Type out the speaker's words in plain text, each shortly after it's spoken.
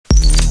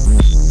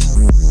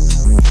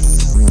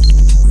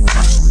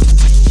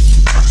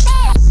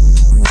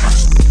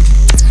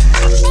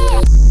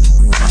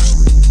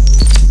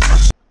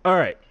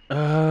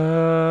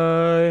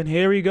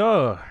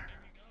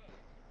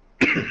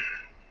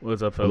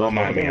What's up, Don't fellas?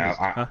 mind Welcome. me.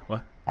 Huh?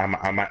 What?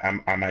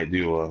 I might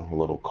do a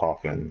little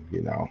coughing,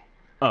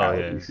 Oh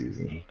allergy yeah,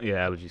 season. yeah.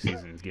 Allergy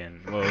season's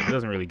getting. Well, it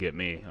doesn't really get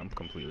me. I'm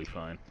completely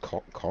fine.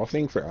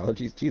 Coughing for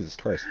allergies? Jesus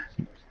Christ.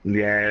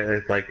 Yeah,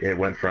 it's like it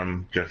went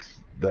from just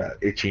the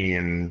itchy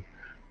and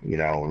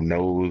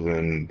nose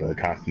and the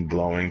constant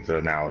blowing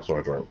to now a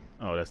sore throat.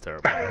 Oh, that's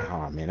terrible.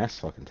 Oh man, that's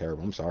fucking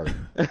terrible. I'm sorry.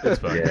 It's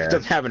fine. It Yeah.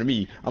 doesn't happen to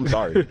me. I'm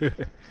sorry.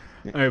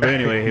 All right, but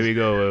anyway, here we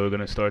go. We're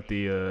gonna start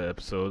the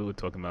episode. We're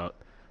talking about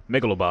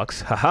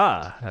Megalobox.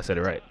 Haha! I said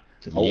it right.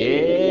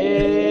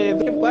 Yeah,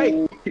 big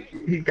fight.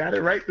 He got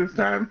it right this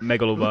time.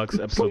 Megalobox,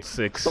 So episode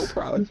six. so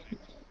proud.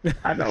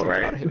 I know, So proud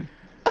right? of him.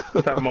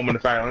 Let's have a moment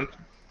of silence.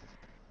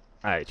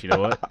 All right, you know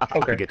what?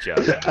 Okay. Forget y'all.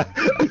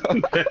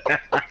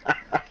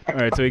 All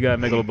right, so we got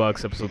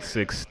Megalobox, episode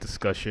 6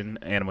 discussion,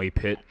 anime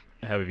pit,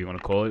 however you want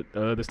to call it.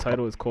 This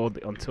title is called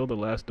 "Until the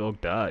Last Dog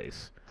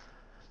Dies."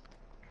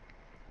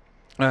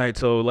 All right,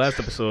 so last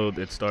episode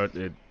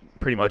it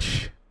pretty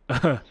much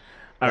That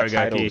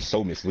title Aragaki. is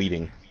so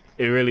misleading.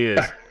 It really is.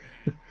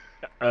 It's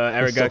so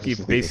Aragaki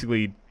misleading.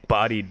 basically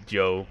bodied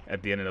Joe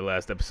at the end of the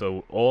last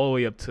episode, all the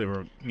way up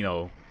to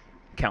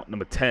count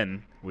number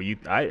 10, where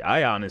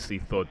I honestly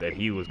thought that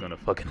he was gonna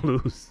fucking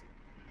lose.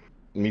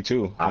 Me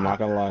too. I'm not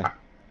gonna lie.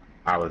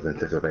 I was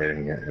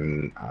anticipating it,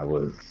 and I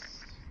was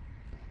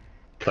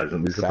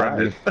pleasantly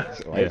Sadly,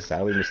 surprised. Yeah.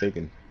 sadly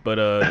mistaken. But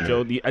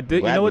Joe, I did.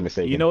 You know Gladly what?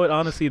 mistaken. You know what?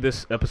 Honestly,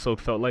 this episode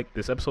felt like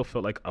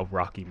a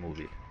Rocky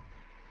movie.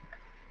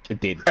 It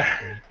did.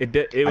 It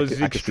did. It I was could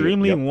see it,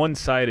 extremely yep.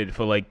 one-sided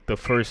for like the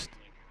first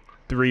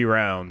 3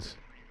 rounds,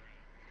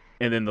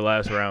 and then the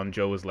last round,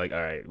 Joe was like, "All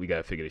right, we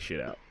gotta figure this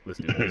shit out. Let's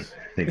do this."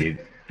 They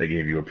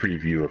gave you a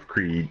preview of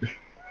Creed.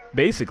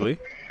 Basically,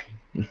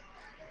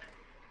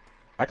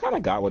 I kind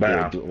of got what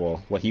Wow. they were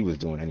well, what he was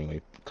doing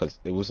anyway, because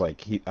it was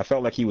like I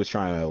felt like he was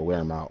trying to wear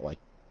him out. Like,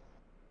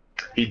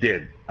 He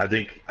did. I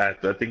think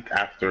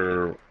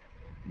after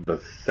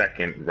the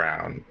second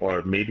round,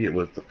 or maybe it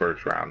was the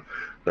first round,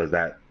 because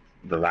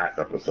the last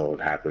episode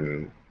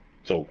happened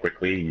so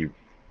quickly. You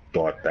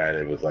thought that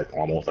it was like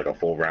almost like a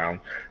full round.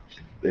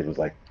 It was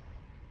like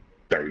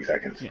 30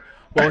 seconds. Yeah.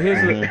 Well,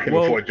 here's the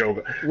Before Joe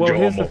here's the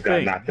almost got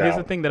thing. knocked Here's the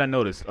out. thing that I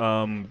noticed.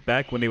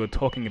 Back when they were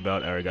talking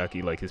about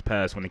Aragaki, like his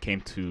past, when it came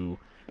to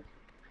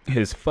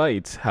his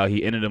fights, how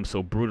he ended them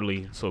so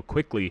brutally, so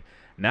quickly.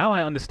 Now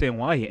I understand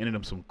why he ended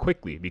them so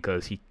quickly,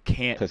 because he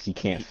can't. because he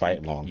can't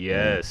fight long.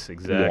 Yes,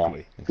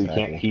 exactly.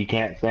 Yeah, he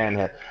can't stand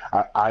it.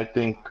 I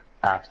think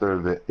after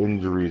the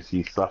injuries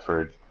he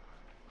suffered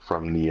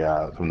from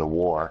the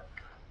war,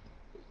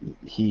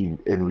 he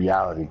in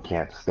reality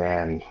can't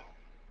stand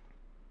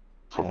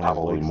for On his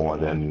probably legs more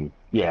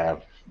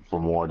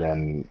anymore.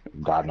 than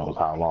God knows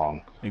how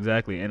long.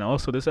 Exactly, and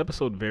also this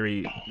episode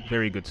very,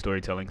 very good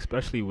storytelling,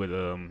 especially with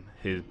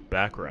his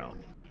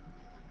background,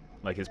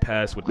 like his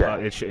past with Yeah.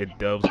 Pop. It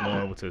delves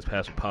more with his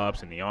past with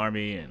Pops in the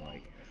army and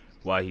like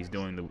why he's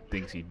doing the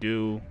things he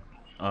do.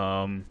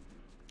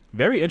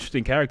 Very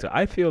interesting character.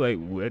 I feel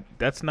like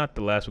that's not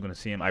the last we're gonna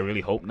see him. I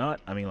really hope not.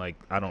 I mean, like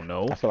I don't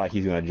know. I feel like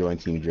he's gonna join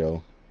Team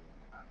Joe.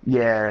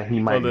 Yeah, he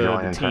might the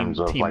join in team- terms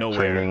of Team like Nowhere.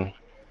 training.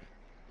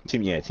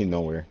 Team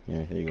Nowhere.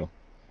 Yeah, there you go.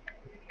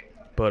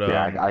 But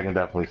Yeah, I can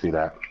definitely see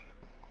that.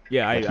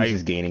 yeah, Like, I he's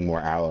just gaining more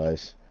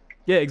allies.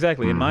 yeah,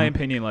 exactly. In my Mhm.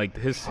 opinion, like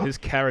his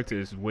character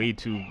is way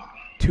too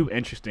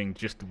interesting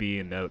just to be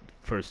in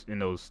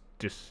those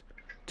just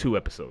 2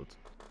 episodes.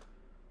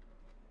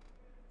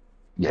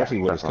 Yeah, Especially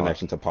with his definitely.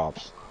 connection to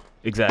Pops.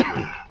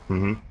 Exactly.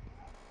 Mm-hmm.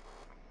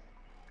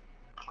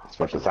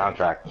 But the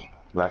soundtrack,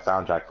 that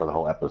soundtrack for the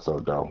whole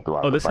episode, though.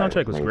 Throughout Oh, the the fight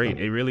soundtrack was great.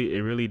 amazing. It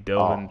really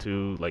delved Oh.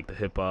 into like the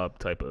hip hop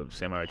type of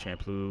Samurai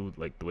Champloo,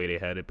 like the way they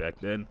had it back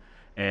then,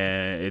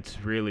 and it's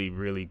really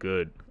really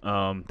good.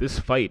 This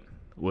fight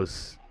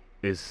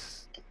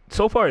is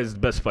so far is the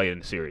best fight in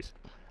the series.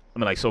 I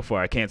mean, like so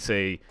far, I can't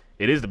say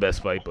it is the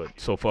best fight, but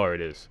so far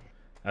it is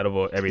out of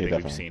everything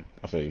we've definitely. seen.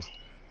 I feel you.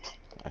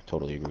 I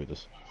totally agree with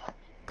this.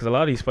 Because a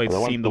lot of these fights Well,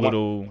 the one- seemed the a one-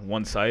 little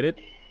one-sided.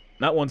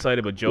 Not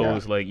one-sided, but Joe Yeah.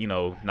 was like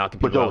knocking But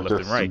people Joe out was left and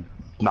just right.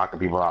 knocking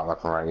people out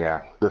left and right.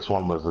 Yeah, this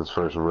one was his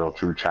first real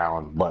true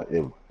challenge, but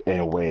in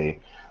a way,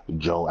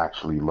 Joe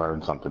actually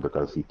learned something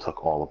because he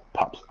took all of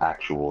Pop's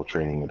actual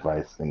training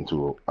advice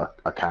into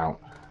account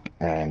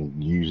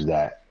and used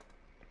that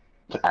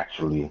to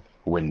actually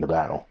win the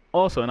battle.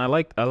 Also, and I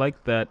like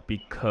that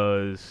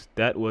because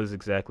that was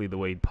exactly the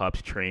way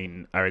Pops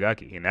trained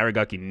Aragaki, and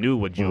Aragaki knew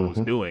what Joe was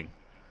Mhm. doing,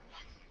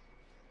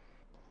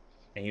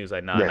 and he was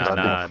like, Yeah, so I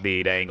nah, think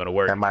B, that ain't gonna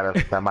work. that might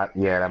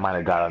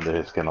have got under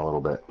his skin a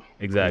little bit.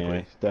 Exactly. Yeah,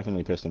 it's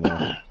definitely pissed him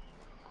off.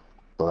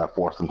 So that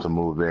forced him to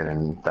move in,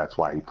 and that's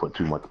why he put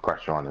too much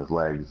pressure on his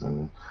legs.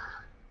 And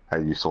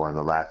as you saw in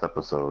the last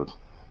episode,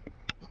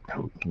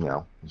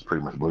 he's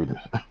pretty much bleeding.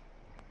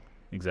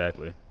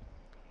 Exactly.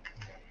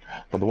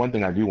 But the one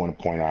thing I do want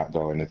to point out,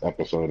 though, in this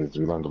episode is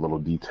we learned a little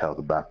details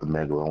about the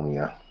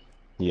Megalomia.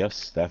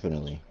 Yes,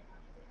 definitely.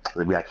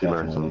 We actually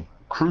learned some Definitely.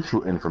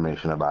 crucial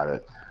information about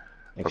it.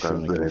 Because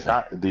Extremely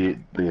crucial.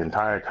 the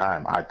entire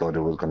time, I thought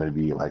it was going to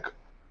be like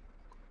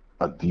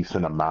a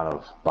decent amount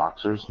of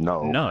boxers.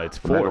 No, No, it's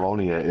the 4.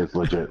 Megalonia is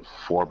legit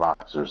 4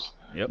 boxers.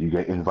 Yep. You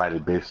get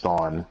invited based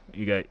on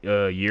You got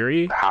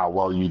Yuri. how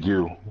well you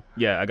do.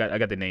 Yeah, I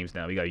got the names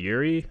now. We got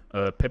Yuri,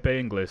 Pepe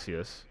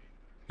Iglesias,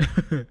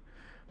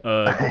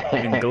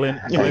 and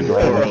Glenn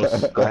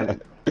Burrows,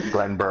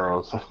 Glenn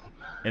Burrows.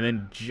 and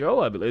then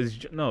Joe. I believe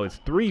it's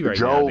 3 right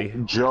now.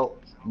 Joe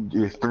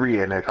is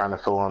 3, and they're trying to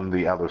fill in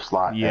the other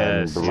slot.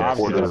 Yes, and the yes,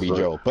 Obviously reporters gonna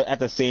be Joe, but at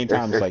the same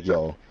time, it's like, it's-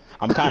 yo,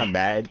 I'm kind of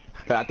mad.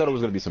 'Cause I thought it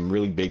was gonna be some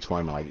really big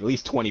tournament, like at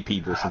least 20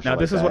 people. Some Now shit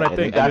this like is what that. I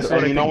think. And This is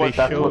what I you know think what? they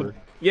That's showed. what-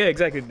 Yeah,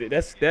 exactly.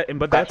 That's that.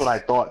 But that's what I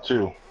thought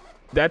too.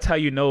 that's how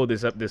you know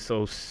this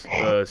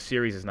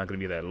series is not going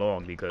to be that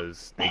long,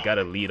 because they got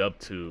to lead up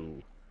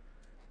to,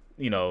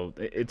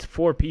 it's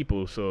 4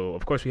 people, so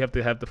of course we have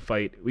to have the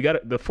fight.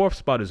 The 4th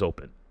spot is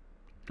open,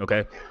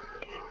 okay?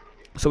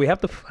 So we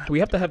have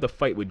to have the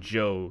fight with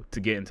Joe to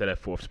get into that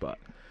 4th spot.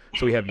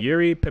 So we have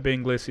Yuri, Pepe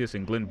Iglesias,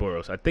 and Glenn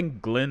Burrows. I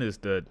think Glenn is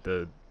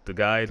the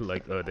guy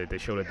like that they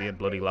showed at the end,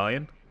 Bloody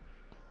Lion,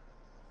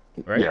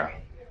 right? Yeah.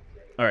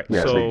 All right.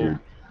 Yeah, big So. dude.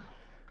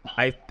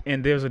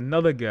 And there's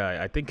another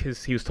guy. I think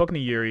he was talking to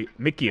Yuri.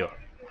 Mikio,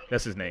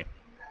 that's his name.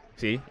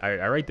 See,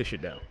 I write this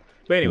shit down.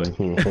 But anyway,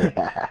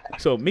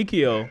 so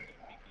Mikio,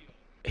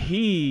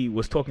 he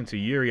was talking to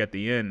Yuri at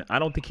the end. I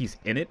don't think he's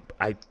in it.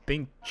 I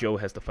think Joe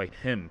has to fight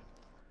him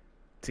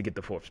to get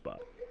the 4th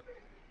spot.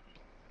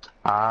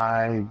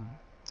 I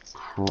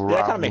probably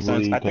that kind of makes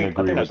sense. I can think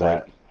agree with that's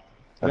right.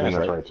 that. I think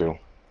that's right too.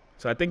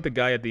 So I think the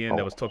guy at the end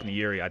that Oh. was talking to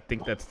Yuri, I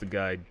think that's the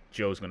guy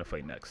Joe's gonna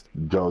fight next.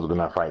 Joe's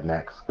gonna fight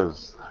next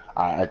because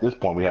at this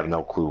point we have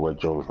no clue what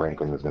Joe's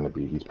ranking is gonna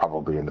be. He's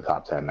probably in the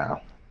top 10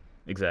 now.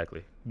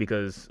 Exactly,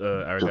 because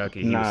Aragaki,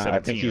 he was Nah, 17. I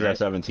think he's right? at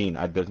 17.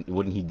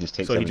 Wouldn't he just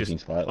take So he 17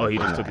 just- spot? oh, he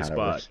Like, just that's took his not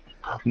how it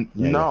spot. works.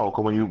 No,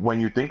 because when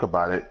you think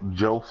about it,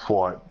 Joe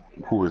fought.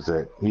 Who was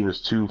it? He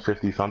was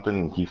 250 something.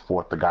 And he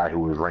fought the guy who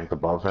was ranked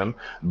above him,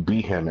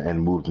 beat him, and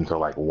moved into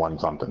like 1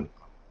 something.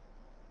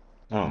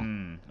 Oh,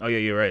 Oh yeah,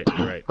 you're right.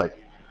 You're right.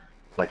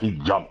 Like he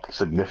jumped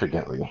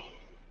significantly.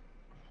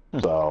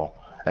 So,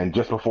 and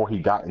just before he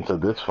got into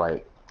this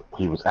fight,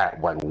 he was at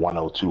like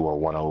 102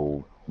 or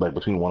 10, like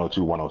between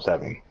 102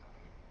 107.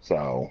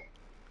 So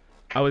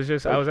I was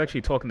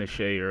actually talking to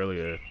Shay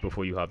earlier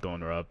before you hopped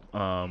on, Rob.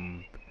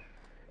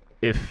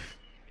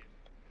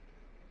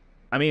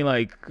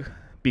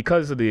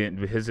 Because of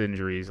his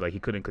injuries, like he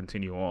couldn't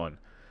continue on.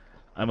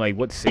 I'm like,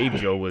 what saved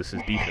Joe was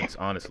his defense,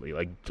 honestly.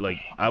 Like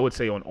I would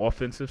say on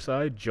offensive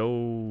side, Joe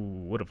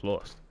would have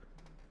lost.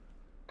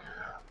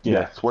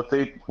 yeah. yes, what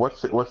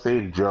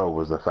saved Joe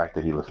was the fact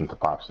that he listened to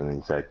Pops and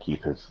he said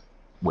keep his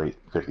weight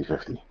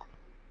 50-50.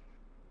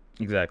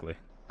 Exactly.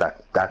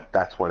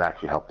 That's what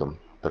actually helped him,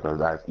 because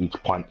as each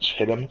punch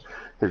hit him,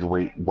 his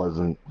weight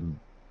wasn't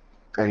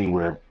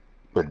anywhere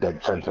but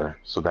dead center.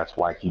 So that's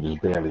why he was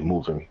barely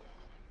moving.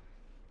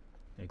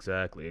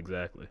 Exactly.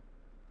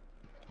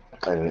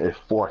 And it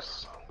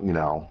forced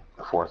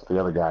the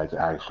other guy to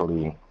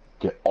actually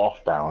get off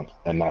balance,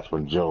 and that's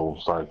when Joe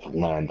started to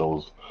land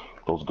those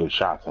good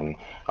shots. And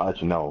I'll let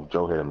you know,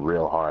 Joe hit him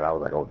real hard. I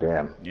was like, oh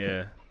damn.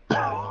 Yeah.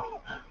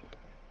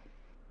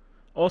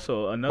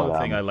 Also, another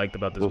thing I liked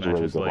about this it was a match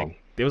really is good like one.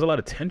 there was a lot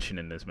of tension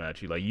in this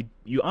match.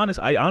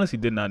 I honestly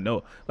did not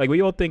know. Like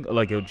we all think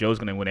like Joe's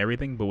gonna win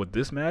everything, but with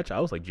this match, I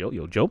was like,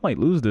 Joe might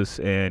lose this,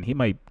 and he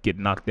might get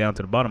knocked down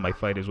to the bottom, might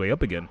fight his way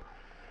up again.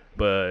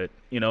 But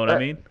you know what I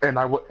mean? And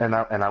I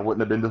wouldn't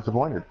have been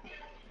disappointed.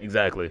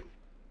 Exactly.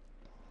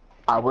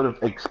 I would have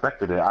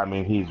expected it. I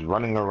mean, he's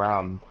running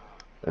around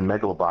in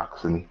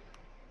Megalobox and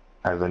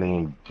has the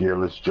name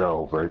Gearless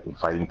Joe, right?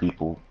 Fighting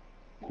people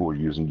who are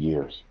using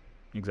gears.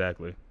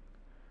 Exactly.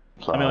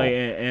 So, I mean,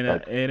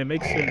 like, and it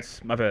makes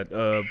sense. My bad.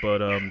 But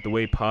the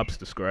way Pops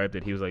described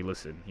it, he was like,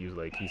 "Listen, he's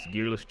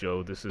Gearless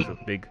Joe. This is a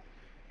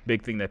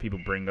big thing that people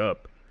bring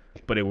up,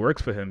 but it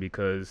works for him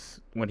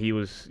because when he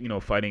was,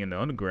 fighting in the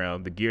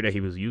underground, the gear that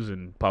he was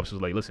using, Pops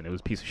was like, listen, it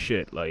was a piece of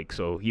shit. Like,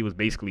 so he was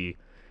basically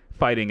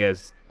fighting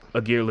as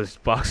a gearless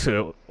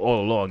boxer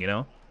all along,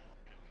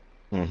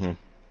 Mm-hmm.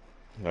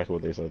 That's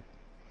what they said.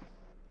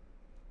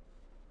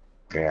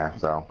 Yeah.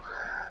 So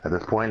at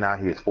this point now,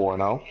 he is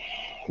 4-0.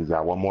 He's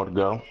got 1 more to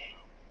go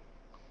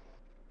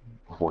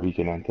before he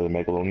can enter the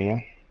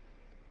Megalonia.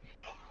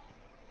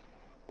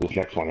 This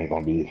next one ain't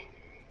gonna be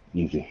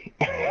easy.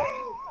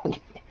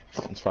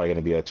 It's probably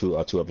gonna be a two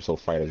episode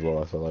fight as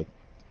well. I feel like.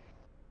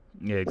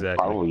 Yeah, exactly.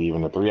 Probably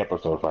even a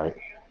 3-episode fight.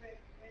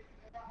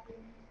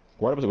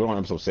 What episode? We're on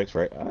episode 6,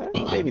 right?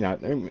 Maybe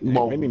not. Maybe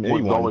Well, maybe we're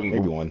one. going-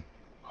 Maybe one.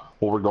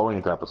 Well, we're going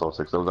into episode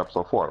 6. That was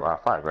episode 4,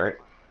 5, right?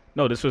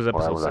 No, this was Or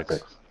episode was that 6.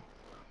 6?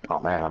 Oh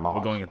man, I'm off.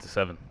 We're going into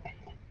 7.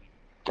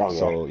 Oh yeah.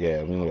 So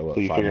yeah, we only got what,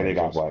 So you 5 figure more they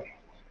got episodes?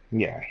 what?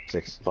 Yeah.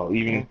 6. So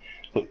even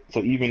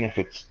if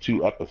it's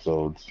 2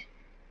 episodes,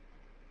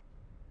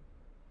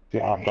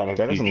 yeah, I'm trying to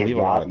That doesn't keep leave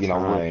a lot of you know,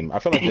 time. I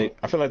feel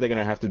like they're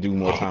gonna have to do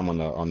more time on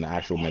the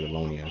actual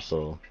Megalonia.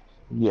 So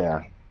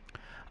yeah,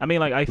 I mean,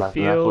 like, that's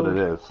what it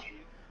is.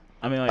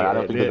 I mean, like, I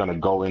don't think they're gonna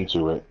go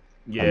into it.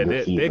 Yeah,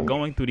 this they're season.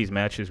 going through these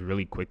matches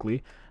really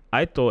quickly.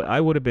 I thought I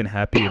would have been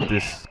happy if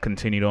this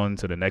continued on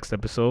to the next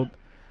episode,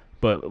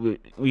 but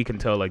we can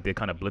tell like they're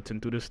kind of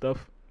blitzing through this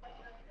stuff.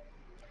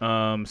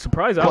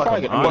 Surprise Plus, outcome,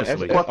 Probably,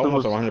 honestly. plus it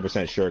almost was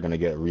 100% sure going to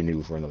get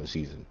renewed for another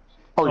season.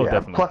 Oh Oh, yeah.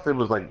 definitely. Plus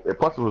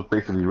it was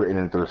basically written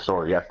into the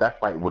story. Yes, that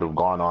fight would have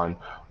gone on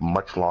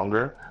much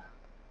longer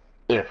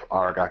if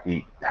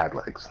Aragaki had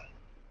legs.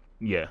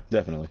 Yeah.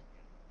 Definitely.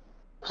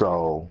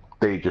 So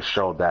they just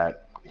showed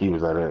that he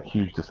was at a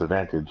huge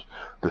disadvantage,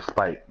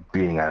 despite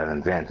being at an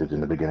advantage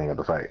in the beginning of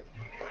the fight.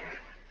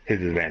 His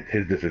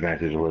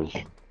disadvantage was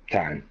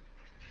time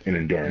and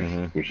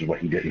endurance, which is what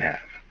he didn't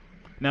have.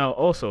 Now,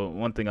 also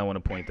one thing I want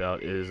to point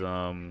out is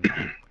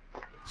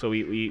so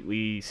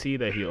we see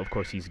that of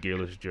course he's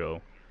Gearless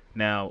Joe.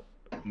 Now,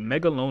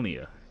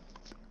 Megalonia.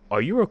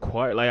 Are you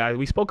required? Like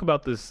we spoke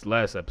about this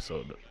last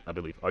episode, I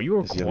believe. Are you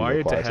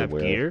required to have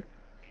gear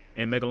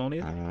in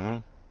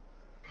Megalonia?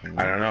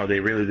 I don't know. They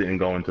really didn't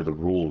go into the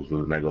rules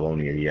of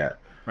Megalonia yet.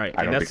 Right.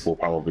 I don't think we'll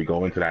probably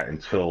go into that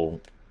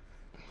until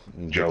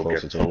Joe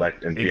gets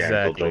selected. Exactly.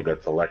 Yeah, until Joe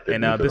gets selected.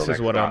 And now this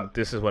is what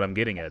I'm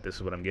getting at. This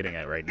is what I'm getting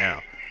at right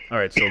now. All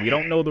right. So we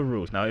don't know the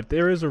rules. Now, if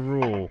there is a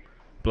rule,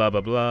 blah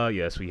blah blah.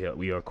 Yes, we are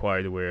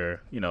required to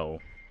wear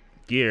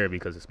gear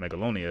because it's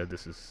Megalonia.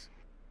 This is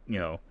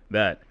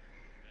that.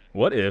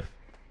 What if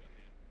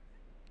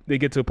they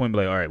get to a point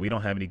like, all right, we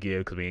don't have any gear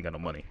because we ain't got no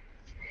money.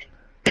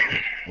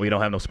 We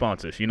don't have no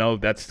sponsors.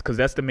 That's because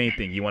that's the main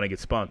thing. You want to get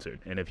sponsored,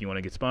 and if you want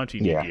to get sponsored,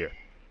 you need gear.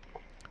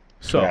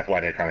 So that's why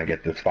they're trying to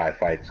get this 5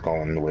 fights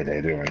going the way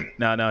they're doing.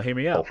 Now, hear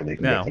me out. Hopefully, they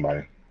can get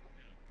somebody.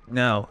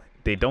 Now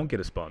they don't get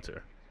a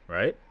sponsor,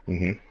 right?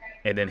 Mm-hmm.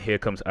 And then here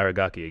comes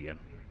Aragaki again.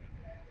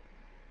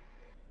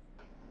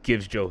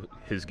 Gives Joe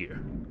his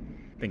gear.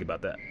 Think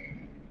about that.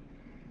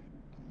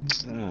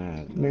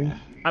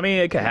 I mean,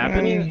 it could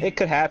happen. It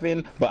could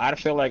happen, but I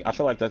feel like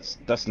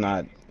that's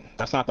not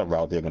the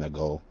route they're gonna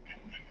go.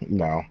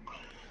 No.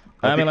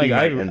 I mean, like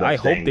I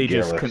hope they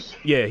gearless.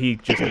 he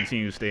just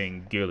continues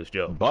staying Gearless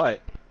Joe. But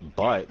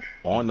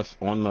on the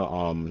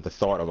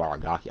thought of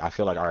Aragaki, I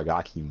feel like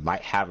Aragaki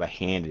might have a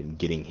hand in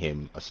getting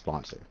him a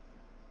sponsor.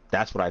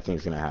 That's what I think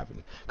is gonna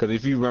happen. Because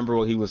if you remember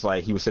what he was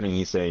like, he was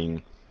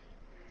saying,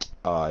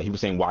 why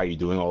are you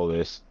doing all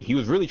this? He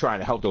was really trying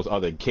to help those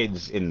other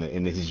kids in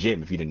his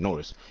gym. If you didn't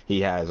notice,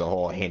 he has a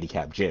whole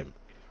handicapped gym.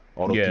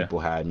 All those people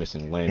had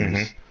missing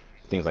limbs,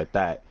 things like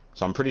that.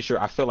 So I'm pretty sure.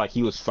 I feel like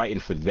he was fighting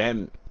for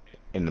them,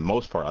 in the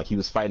most part. Like he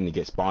was fighting to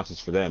get sponsors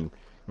for them,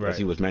 as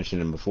he was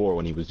mentioning before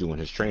when he was doing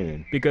his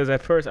training. Because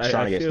at first, I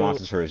trying to get feel,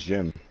 sponsors for his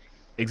gym.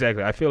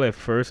 Exactly. I feel at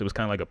first it was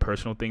kind of like a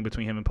personal thing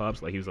between him and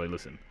Pops. Like he was like,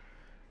 listen,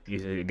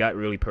 it got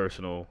really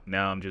personal.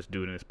 Now I'm just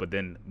doing this. But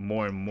then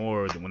more and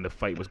more when the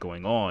fight was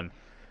going on,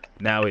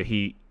 now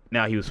he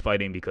was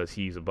fighting because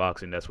he's a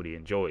boxer and that's what he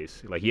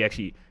enjoys. Like he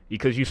actually,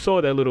 because you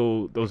saw that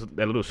little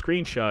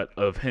screenshot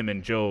of him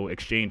and Joe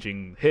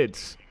exchanging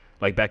hits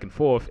like back and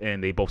forth,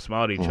 and they both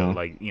smiled at each other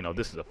like,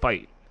 this is a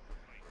fight.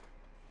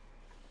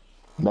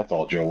 That's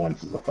all Joe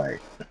wants is a fight.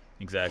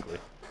 Exactly.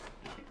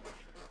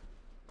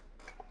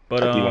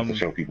 But he wants to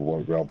show people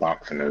what real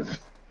boxing is. I'm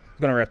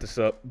gonna wrap this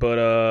up,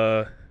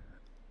 but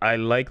I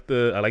like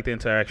the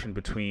interaction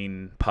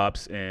between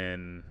Pops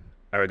and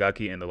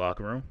Aragaki in the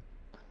locker room.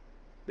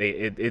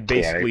 It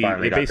basically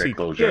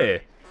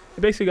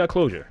got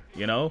closure.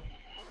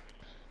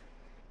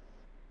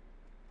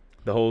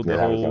 The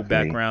whole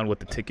background with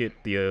the ticket,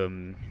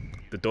 the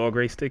dog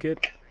race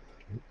ticket.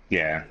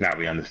 Yeah, now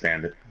we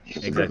understand it.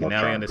 Exactly.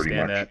 Now we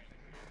understand that,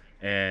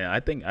 and I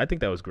think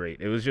that was great.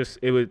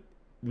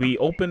 We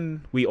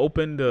opened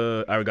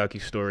the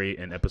Aragaki story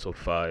in episode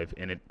 5,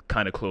 and it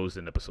kind of closed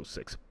in episode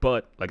 6.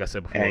 But like I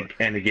said before,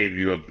 and it gave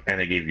you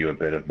a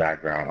bit of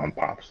background on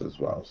Pops as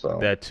well. So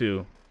that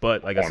too.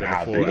 But like I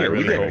said before, I we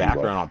really get hope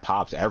background on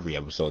Pops every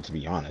episode. To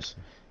be honest,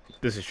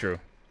 this is true.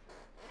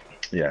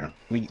 Yeah,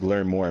 we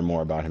learn more and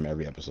more about him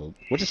every episode,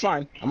 which is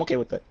fine. I'm okay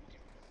with that.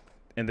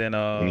 And then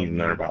we need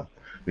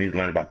to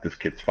learn about this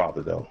kid's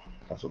father, though.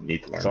 That's what we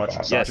need to learn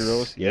about.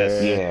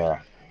 Yes. Yeah.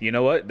 You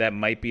know what? That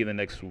might be the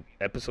next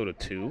episode or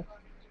 2,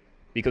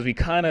 because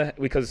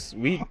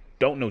we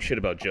don't know shit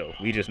about Joe.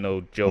 We just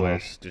know Joe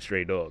as the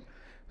stray dog.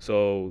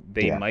 So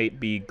they might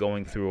be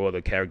going through all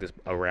the characters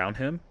around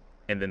him,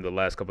 and then the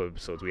last couple of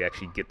episodes we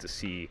actually get to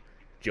see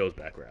Joe's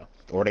background.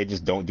 Or they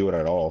just don't do it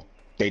at all.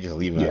 They just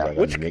leave him. Like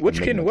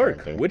which can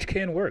work. Which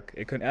can work.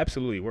 It can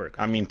absolutely work.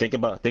 I mean, think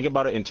about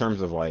it in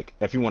terms of like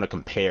if you want to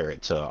compare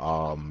it to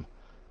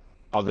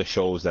other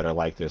shows that are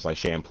like this, like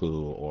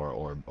Shampoo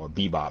or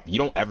Bebop. You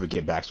don't ever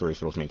get backstories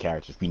for those main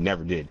characters. We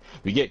never did.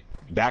 We get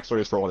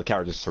backstories for all the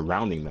characters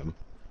surrounding them.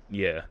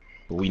 Yeah.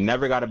 But we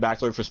never got a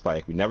backstory for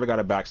Spike. We never got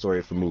a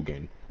backstory for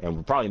Mugen, and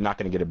we're probably not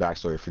going to get a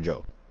backstory for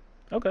Joe.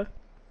 Okay.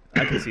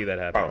 I can see that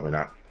happening. Probably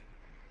not.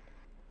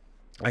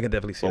 I can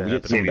definitely see that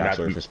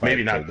happening.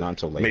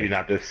 Maybe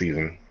not this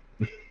season.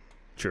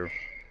 True.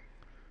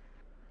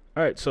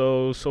 All right,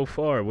 so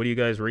far, what do you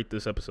guys rate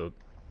this episode?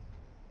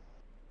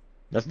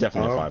 That's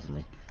definitely a 5 for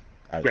me.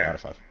 Out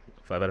of 5.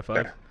 5 out of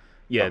 5?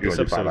 Yeah, this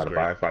episode was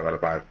great. 5 out of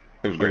 5.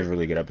 It was great. It was a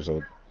really good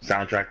episode.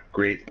 Soundtrack,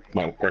 great.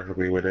 Went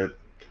perfectly with it.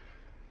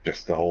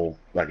 just the whole,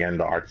 again,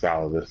 the art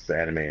style of this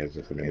anime is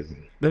just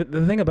amazing. The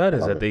thing about I it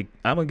is love that it.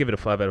 I'm gonna give it a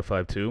 5 out of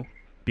 5 too,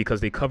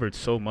 because they covered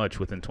so much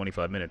within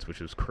 25 minutes, which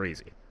was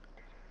crazy.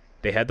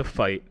 They had the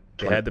fight.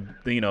 They 20, had the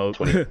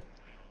 20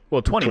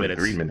 well, 20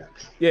 23 minutes.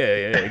 minutes. Yeah,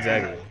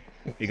 exactly.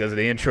 Because of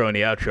the intro and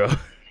the outro.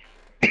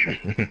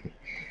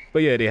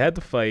 But yeah, they had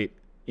the fight.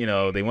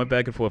 They went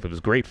back and forth. It was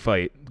a great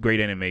fight, great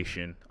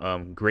animation,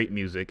 great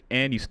music,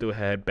 and you still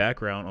had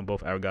background on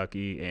both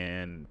Aragaki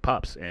and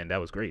Pops, and that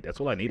was great. That's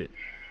all I needed.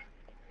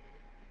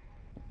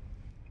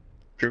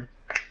 True.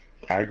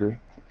 I agree.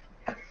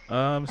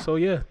 So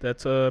yeah,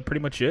 that's pretty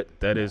much it.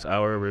 That is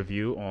our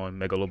review on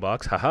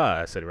Megalobox.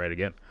 Haha, I said it right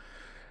again.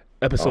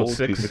 Episode Oh,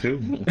 2 for 6.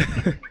 2.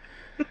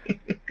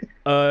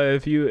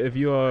 If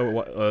you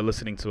are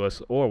listening to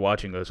us or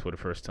watching us for the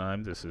first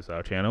time, this is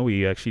our channel.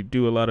 We actually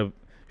do a lot of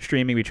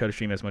streaming. We try to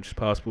stream as much as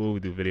possible. We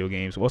do video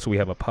games. Also, we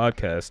have a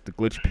podcast, The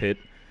Glitch Pit,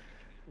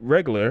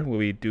 regular, where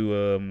we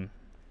do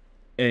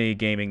any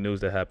gaming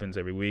news that happens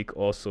every week.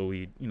 Also,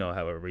 we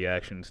have our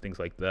reactions, things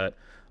like that.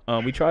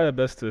 We try our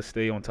best to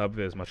stay on top of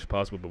it as much as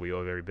possible, but we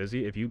are very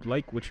busy. If you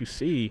like what you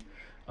see,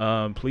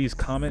 please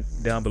comment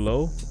down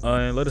below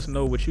and let us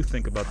know what you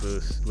think about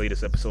this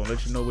latest episode.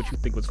 Let you know what you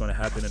think what's going to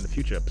happen in the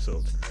future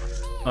episodes.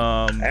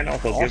 And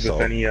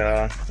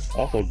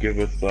also give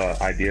us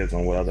ideas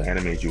on what other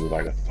animes you would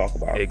like us to talk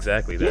about.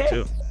 Exactly, that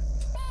too.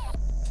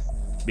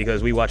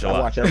 Because we watch a lot.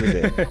 I watch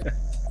everything.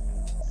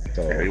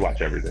 Yeah, we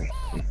watch everything.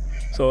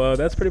 So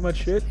that's pretty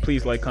much it.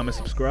 Please like, comment,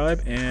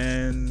 subscribe,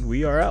 and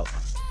we are out.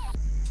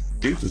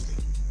 Deuces.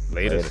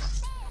 Later. Latest.